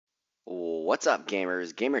What's up,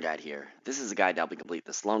 gamers? GamerDad here. This is a guide to help you complete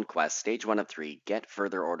the Slone quest, stage 1 of 3, get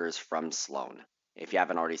further orders from Slone. If you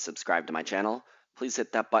haven't already subscribed to my channel, please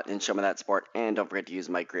hit that button and show me that support, and don't forget to use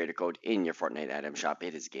my creator code in your Fortnite item shop.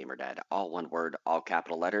 It is GamerDad, all one word, all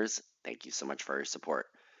capital letters. Thank you so much for your support.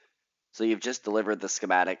 So you've just delivered the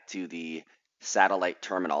schematic to the satellite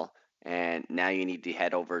terminal, and now you need to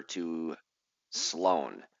head over to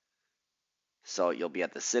Slone. So you'll be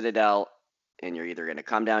at the Citadel, and you're either going to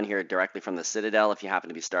come down here directly from the Citadel if you happen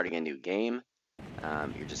to be starting a new game.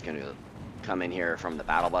 You're just going to come in here from the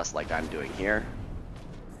battle bus like I'm doing here.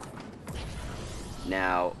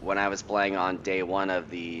 Now, when I was playing on day 1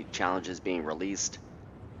 of the challenges being released,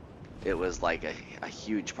 it was like a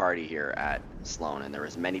huge party here at Slone, and there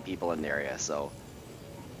was many people in the area. So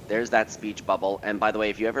there's that speech bubble. And by the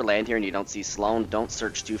way, if you ever land here and you don't see Slone, don't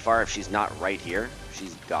search too far. If she's not right here,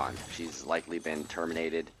 she's gone. She's likely been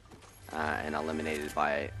terminated and eliminated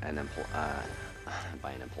by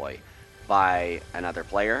by another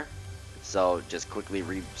player. So just quickly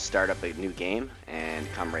restart up a new game and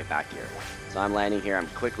come right back here. So I'm landing here. I'm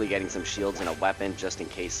quickly getting some shields and a weapon just in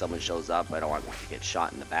case someone shows up. I don't want to get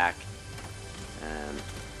shot in the back.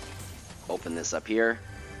 Open this up here.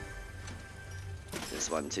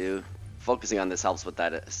 This one too. Focusing on this helps with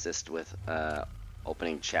that assist with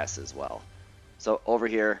opening chests as well. So over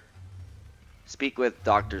here, speak with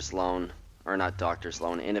Dr. Slone, or not Dr.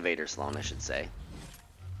 Slone, Innovator Slone, I should say.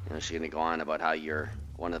 You know, she's going to go on about how you're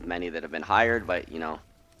one of many that have been hired, but, you know,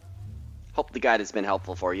 hope the guide has been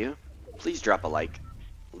helpful for you. Please drop a like,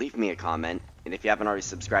 leave me a comment, and if you haven't already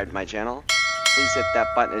subscribed to my channel, please hit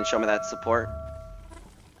that button and show me that support.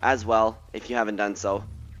 As well, if you haven't done so,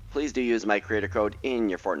 please do use my creator code in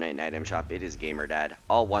your Fortnite item shop. It is GamerDad,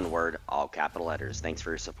 all one word, all capital letters. Thanks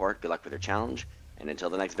for your support, good luck with your challenge, and until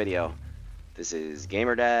the next video, this is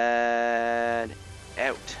GamerDad,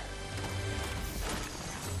 out.